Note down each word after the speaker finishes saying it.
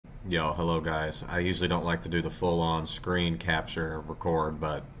Yo, hello guys. I usually don't like to do the full-on screen capture record,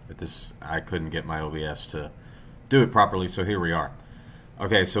 but this I couldn't get my OBS to do it properly, so here we are.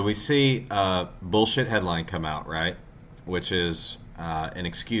 Okay, so we see a bullshit headline come out, right? Which is an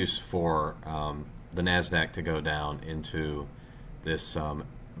excuse for the NASDAQ to go down into this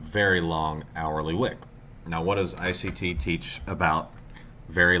very long hourly wick. Now, what does ICT teach about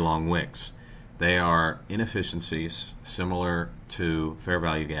very long wicks? They are inefficiencies similar to fair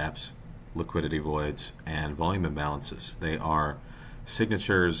value gaps, liquidity voids, and volume imbalances. They are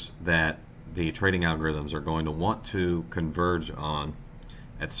signatures that the trading algorithms are going to want to converge on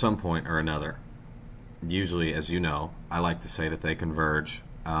at some point or another. Usually, as you know, I like to say that they converge,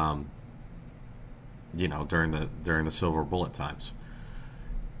 during the silver bullet times.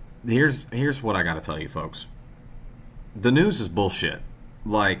 Here's what I got to tell you, folks. The news is bullshit.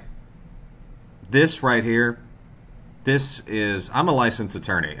 Like, this right here, I'm a licensed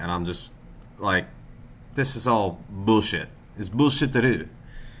attorney, and I'm just like, this is all bullshit. It's bullshit to do.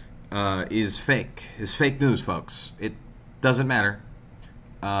 Is fake. Is fake news, folks. It doesn't matter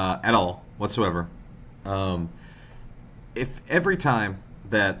at all whatsoever. If every time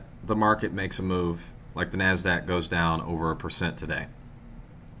that the market makes a move, like the NASDAQ goes down over 1% today,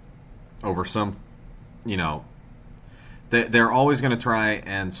 over some, they're always going to try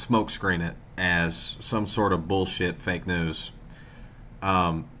and smokescreen it as some sort of bullshit fake news.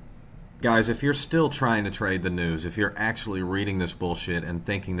 Guys, if you're still trying to trade the news, if you're actually reading this bullshit and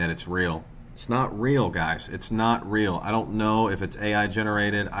thinking that it's real, it's not real, guys. It's not real. I don't know if it's AI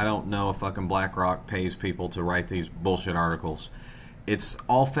generated. I don't know if fucking BlackRock pays people to write these bullshit articles. It's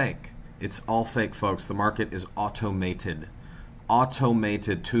all fake. It's all fake, folks. The market is automated.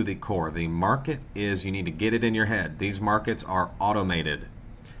 Automated to the core. The market is, you need to get it in your head. These markets are automated.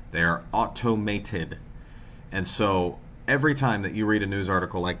 They are automated. And so every time that you read a news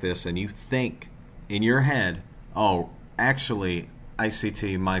article like this and you think in your head, oh, actually,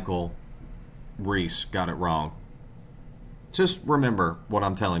 ICT Michael Reese got it wrong, just remember what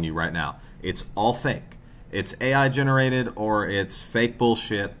I'm telling you right now. It's all fake. It's AI generated or it's fake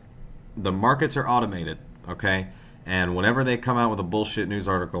bullshit. The markets are automated, okay? And whenever they come out with a bullshit news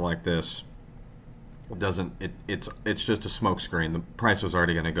article like this, it's just a smokescreen. The price was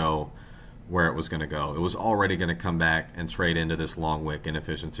already going to go where it was going to go. It was already going to come back and trade into this long wick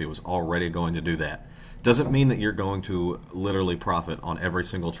inefficiency. It was already going to do that. Doesn't mean that you're going to literally profit on every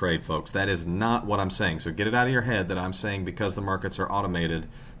single trade, folks. That is not what I'm saying. So get it out of your head that I'm saying because the markets are automated,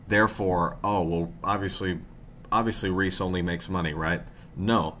 therefore, oh, well, obviously Reese only makes money, right?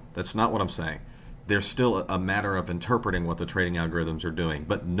 No, that's not what I'm saying. There's still a matter of interpreting what the trading algorithms are doing.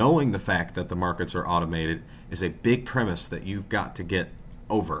 But knowing the fact that the markets are automated is a big premise that you've got to get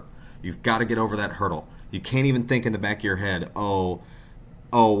over. You've got to get over that hurdle. You can't even think in the back of your head, oh,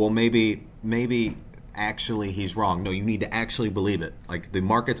 well, maybe actually he's wrong. No, you need to actually believe it. Like, the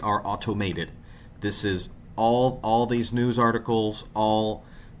markets are automated. This is all these news articles, all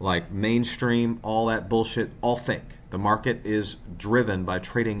like mainstream, all that bullshit, all fake. The market is driven by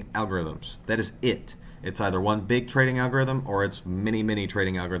trading algorithms. That is it. It's either one big trading algorithm or it's many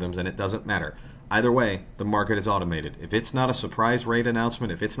trading algorithms, and it doesn't matter. Either way, the market is automated. If it's not a surprise rate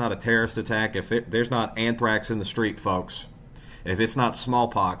announcement, if it's not a terrorist attack, there's not anthrax in the street, folks, if it's not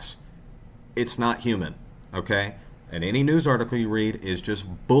smallpox, it's not human, okay? And any news article you read is just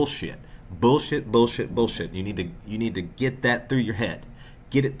bullshit. Bullshit. You need to get that through your head.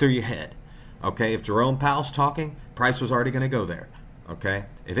 Get it through your head. Okay, if Jerome Powell's talking, price was already going to go there. Okay,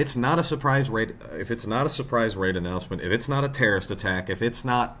 if it's not a surprise rate, announcement, if it's not a terrorist attack, if it's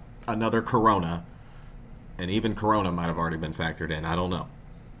not another Corona, and even Corona might have already been factored in, I don't know.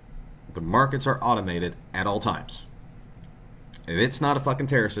 The markets are automated at all times. If it's not a fucking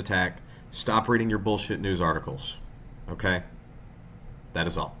terrorist attack, stop reading your bullshit news articles. Okay, that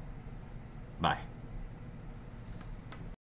is all.